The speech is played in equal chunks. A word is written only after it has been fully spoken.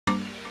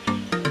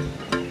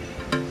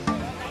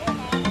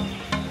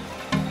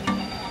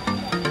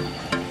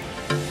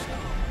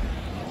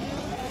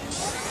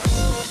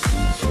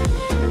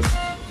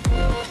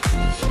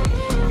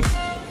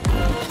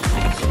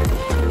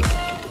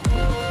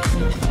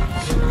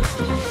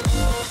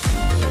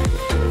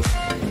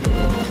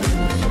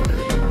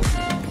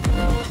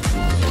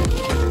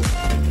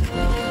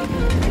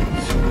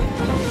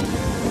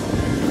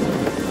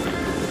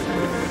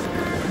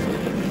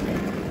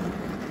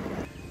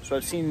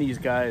I've seen these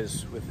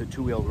guys with the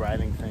two-wheeled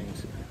riding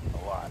things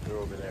a lot. They're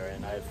over there,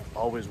 and I've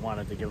always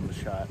wanted to give them a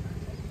shot.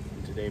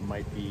 And today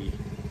might be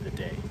the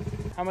day.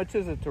 How much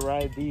is it to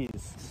ride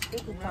these?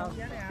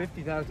 50,000.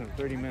 50,000,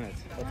 30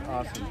 minutes. That's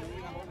awesome.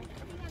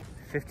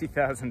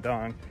 50,000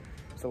 dong.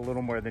 It's a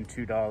little more than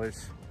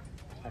 $2.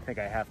 I think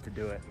I have to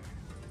do it.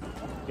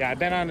 Yeah, I've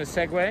been on a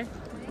Segway,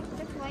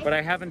 but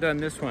I haven't done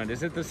this one.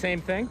 Is it the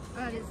same thing?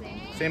 Oh, the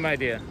same. Same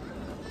idea.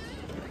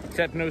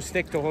 Except no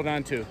stick to hold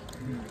on to.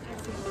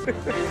 Get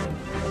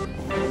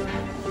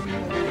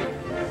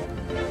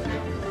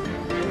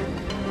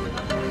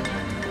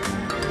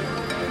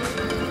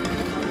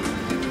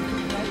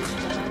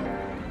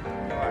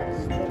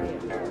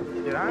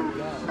on?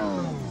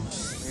 Yeah.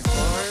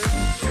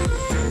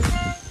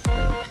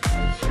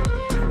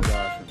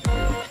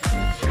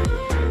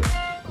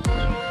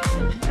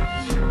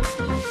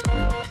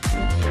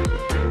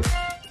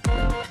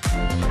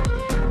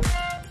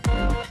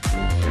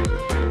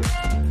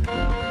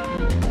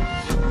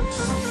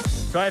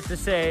 So I have to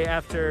say,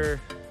 after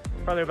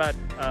probably about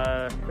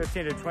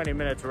 15 to 20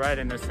 minutes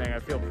riding this thing, I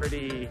feel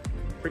pretty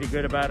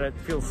good about it. It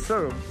feels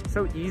so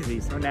easy,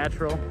 so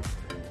natural.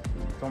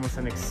 It's almost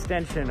an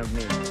extension of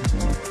me.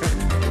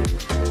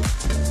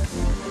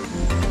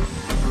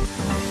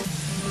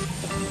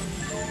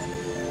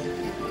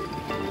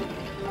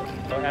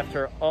 So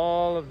after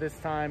all of this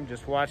time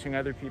just watching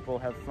other people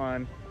have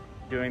fun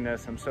doing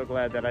this, I'm so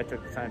glad that I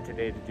took the time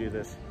today to do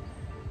this.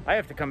 I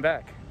have to come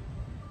back.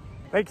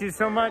 Thank you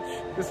so much.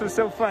 This was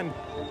so fun.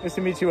 Nice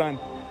to meet you, An.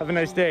 Have a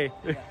nice day.